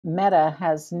Meta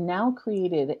has now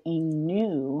created a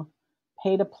new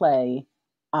pay to play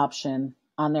option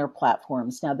on their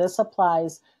platforms. Now, this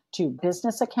applies to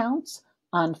business accounts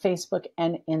on Facebook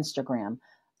and Instagram.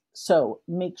 So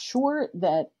make sure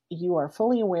that you are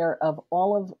fully aware of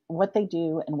all of what they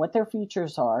do and what their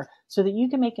features are so that you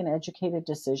can make an educated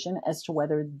decision as to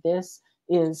whether this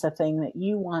is a thing that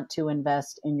you want to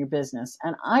invest in your business.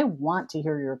 And I want to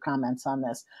hear your comments on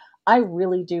this. I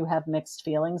really do have mixed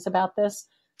feelings about this.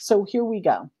 So here we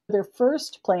go. Their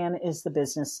first plan is the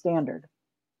business standard.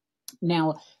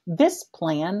 Now, this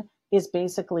plan is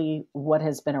basically what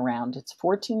has been around. It's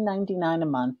 $14.99 a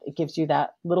month. It gives you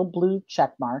that little blue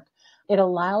check mark. It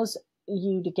allows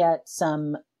you to get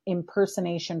some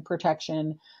impersonation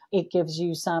protection. It gives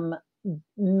you some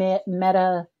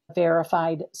Meta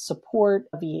verified support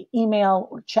via email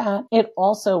or chat. It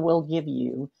also will give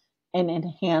you an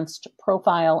enhanced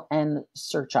profile and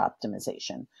search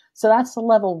optimization. So that's the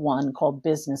level one called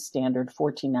Business Standard,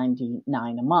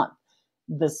 $14.99 a month.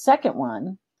 The second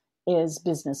one is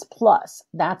Business Plus.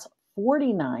 That's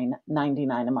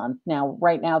 $49.99 a month. Now,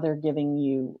 right now they're giving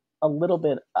you a little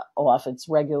bit off. It's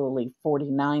regularly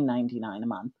 $49.99 a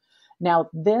month. Now,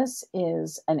 this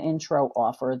is an intro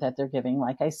offer that they're giving,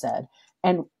 like I said.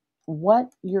 And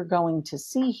what you're going to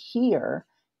see here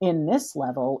in this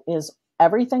level is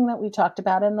everything that we talked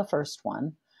about in the first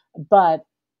one, but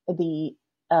the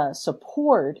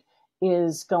support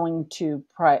is going to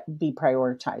be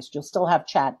prioritized. You'll still have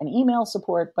chat and email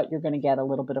support, but you're going to get a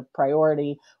little bit of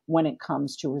priority when it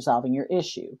comes to resolving your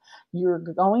issue. You're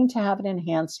going to have an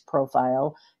enhanced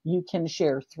profile. You can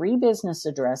share 3 business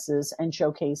addresses and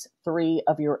showcase 3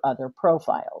 of your other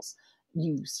profiles.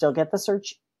 You still get the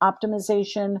search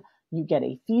optimization. You get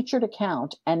a featured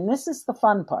account. And this is the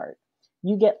fun part.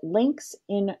 You get links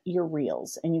in your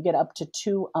reels, and you get up to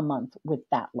 2 a month with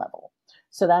that level.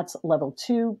 So that's level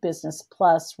 2, Business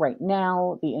Plus. Right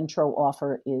now, the intro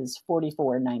offer is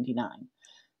 $44.99.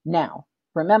 Now,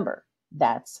 remember,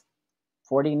 that's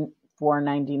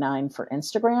 $44.99 for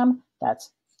Instagram.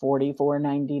 That's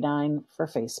 $44.99 for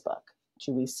Facebook.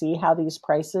 Do we see how these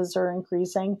prices are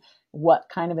increasing? What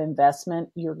kind of investment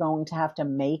you're going to have to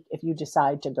make if you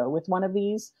decide to go with one of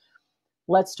these?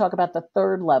 Let's talk about the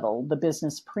third level, the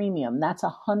Business Premium. That's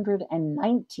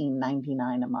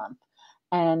 $119.99 a month.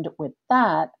 And with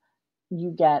that,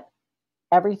 you get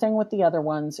everything with the other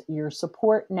ones. Your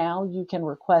support now, you can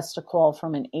request a call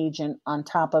from an agent on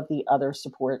top of the other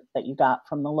support that you got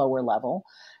from the lower level.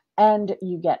 And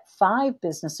you get 5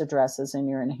 business addresses in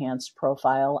your enhanced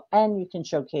profile, and you can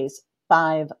showcase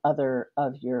 5 other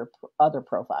of your other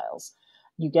profiles.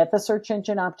 You get the search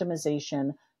engine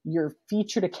optimization. Your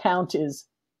featured account is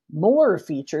more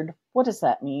featured. What does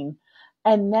that mean?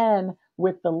 And then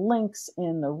with the links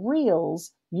in the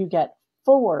reels, you get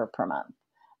 4 per month.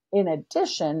 In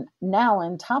addition, now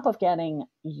on top of getting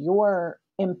your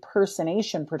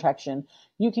impersonation protection,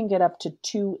 you can get up to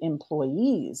 2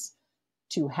 employees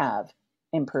to have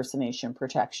impersonation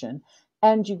protection,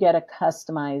 and you get a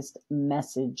customized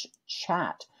message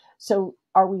chat. So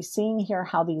are we seeing here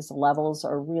how these levels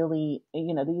are really,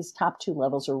 these top 2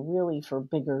 levels are really for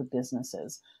bigger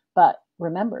businesses? But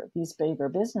remember, these bigger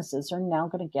businesses are now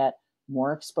going to get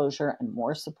more exposure and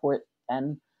more support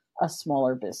than a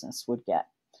smaller business would get.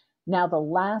 Now, the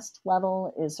last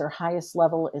level is their highest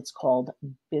level. It's called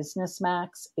Business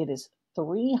Max. It is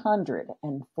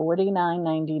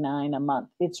 $349.99 a month.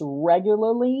 It's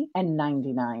regularly and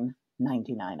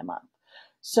 $99.99 a month.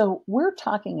 So we're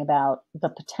talking about the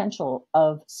potential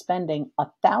of spending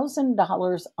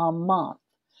 $1,000 a month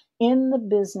in the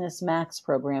Business Max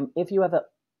program if you have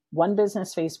one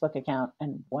business Facebook account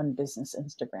and one business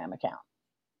Instagram account.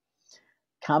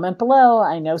 Comment below.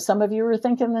 I know some of you are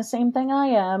thinking the same thing I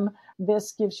am.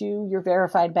 This gives you your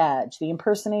verified badge, the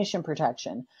impersonation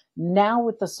protection. Now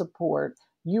with the support,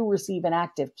 you receive an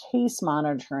active case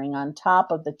monitoring on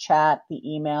top of the chat, the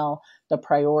email, the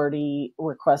priority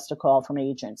request a call from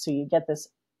agents. So you get this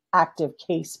active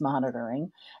case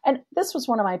monitoring. And this was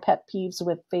one of my pet peeves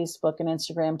with Facebook and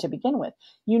Instagram to begin with.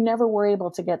 You never were able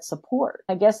to get support.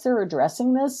 I guess they're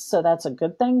addressing this, so that's a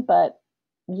good thing, but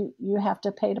you have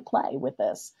to pay to play with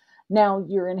this. Now,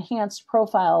 your enhanced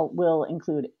profile will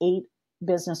include 8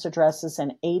 business addresses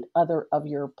and 8 other of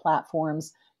your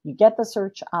platforms. You get the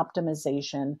search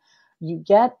optimization. You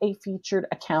get a featured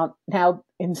account. Now,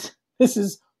 this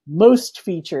is most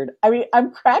featured. I mean,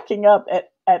 I'm cracking up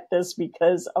at this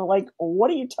because I'm like,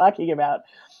 what are you talking about?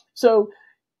 So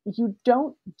you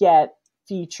don't get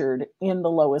featured in the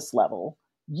lowest level.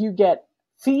 You get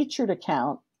featured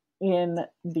account in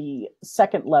the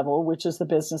second level, which is the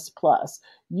Business Plus.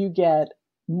 You get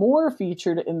more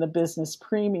featured in the business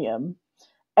premium.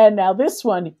 And now this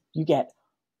one, you get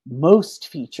most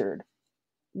featured.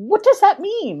 What does that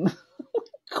mean?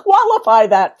 Qualify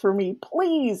that for me,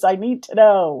 please. I need to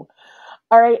know.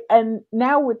 All right. And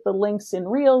now with the links in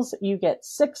Reels, you get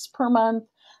 6 per month,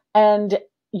 and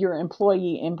your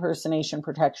employee impersonation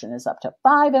protection is up to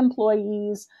 5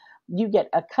 employees. You get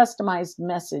a customized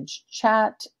message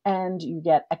chat, and you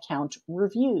get account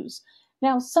reviews.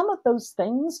 Now, some of those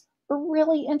things are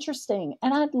really interesting,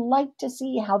 and I'd like to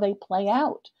see how they play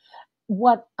out.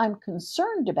 What I'm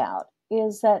concerned about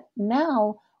is that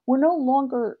now we're no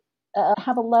longer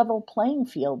have a level playing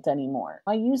field anymore.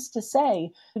 I used to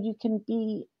say you can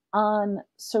be on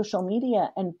social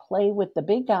media and play with the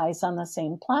big guys on the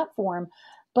same platform,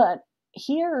 but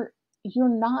here you're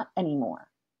not anymore.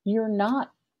 You're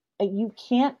not, you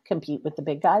can't compete with the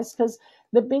big guys because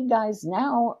the big guys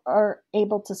now are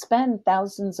able to spend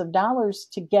thousands of dollars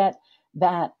to get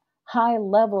that high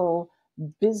level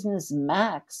business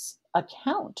max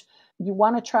account. You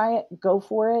want to try it, go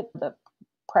for it. The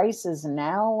price is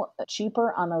now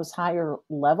cheaper on those higher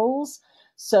levels.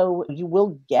 So you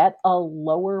will get a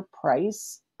lower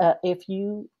price if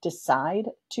you decide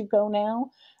to go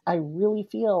now. I really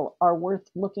feel are worth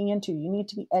looking into. You need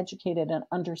to be educated and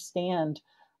understand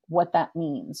what that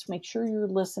means. Make sure you're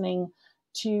listening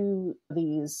to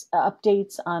these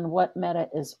updates on what Meta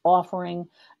is offering.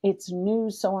 It's new,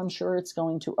 so I'm sure it's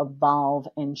going to evolve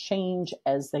and change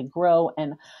as they grow.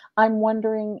 And I'm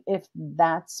wondering if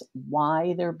that's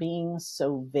why they're being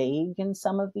so vague in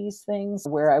some of these things,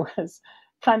 where I was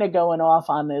kind of going off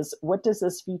on this. What does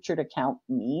this featured account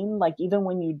mean? Like, even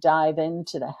when you dive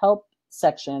into the help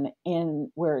section in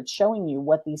where it's showing you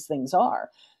what these things are,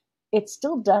 it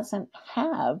still doesn't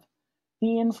have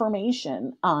the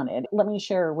information on it. Let me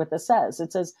share what this says.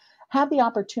 It says, have the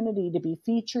opportunity to be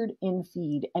featured in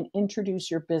feed and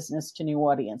introduce your business to new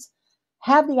audience.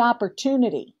 Have the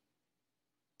opportunity.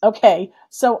 Okay,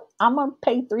 so I'm going to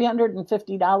pay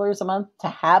 $350 a month to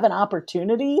have an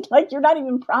opportunity? Like, you're not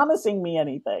even promising me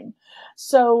anything.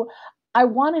 So I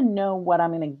want to know what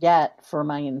I'm going to get for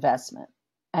my investment.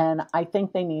 And I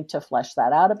think they need to flesh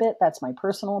that out a bit. That's my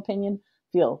personal opinion.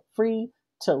 Feel free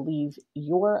to leave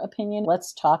your opinion.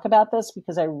 Let's talk about this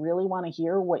because I really want to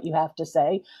hear what you have to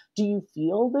say. Do you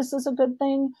feel this is a good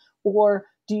thing? Or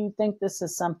do you think this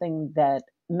is something that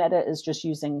Meta is just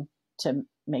using to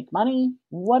make money?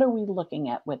 What are we looking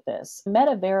at with this?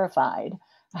 Meta Verified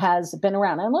has been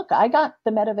around. And look, I got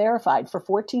the Meta Verified for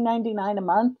 $14.99 a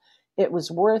month. It was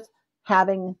worth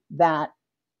having that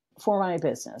for my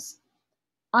business.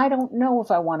 I don't know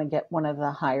if I want to get one of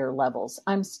the higher levels.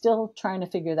 I'm still trying to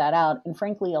figure that out. And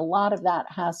frankly, a lot of that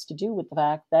has to do with the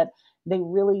fact that they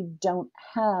really don't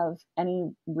have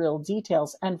any real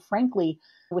details. And frankly,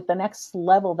 with the next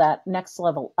level, that next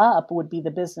level up would be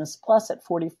the Business Plus at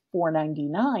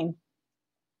 $44.99.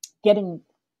 Getting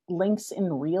links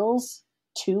in Reels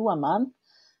 2 a month,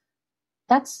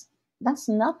 that's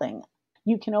nothing.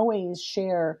 You can always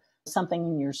share something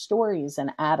in your stories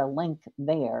and add a link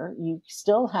there. You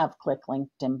still have click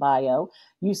linked in bio.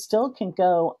 You still can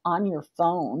go on your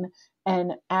phone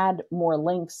and add more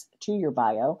links to your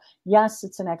bio. Yes,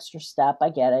 it's an extra step. I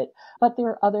get it. But there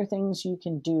are other things you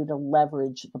can do to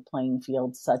leverage the playing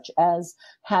field, such as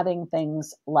having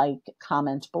things like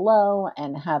comment below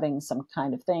and having some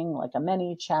kind of thing like a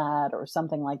mini chat or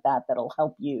something like that that'll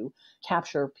help you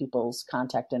capture people's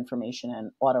contact information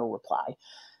and auto reply.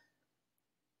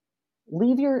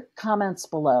 Leave your comments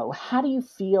below. How do you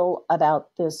feel about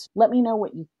this? Let me know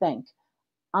what you think.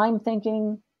 I'm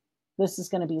thinking this is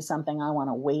going to be something I want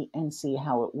to wait and see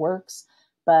how it works.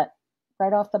 But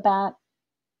right off the bat,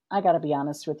 I got to be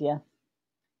honest with you.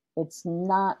 It's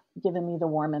not giving me the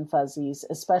warm and fuzzies,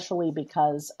 especially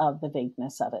because of the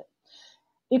vagueness of it.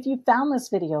 If you found this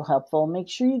video helpful, make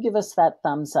sure you give us that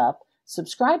thumbs up.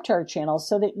 Subscribe to our channel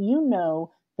so that you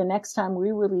know the next time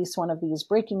we release one of these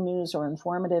breaking news or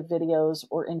informative videos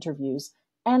or interviews.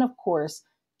 And of course,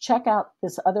 check out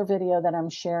this other video that I'm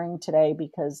sharing today,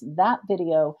 because that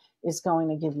video is going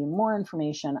to give you more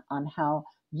information on how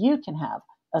you can have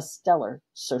a stellar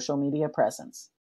social media presence.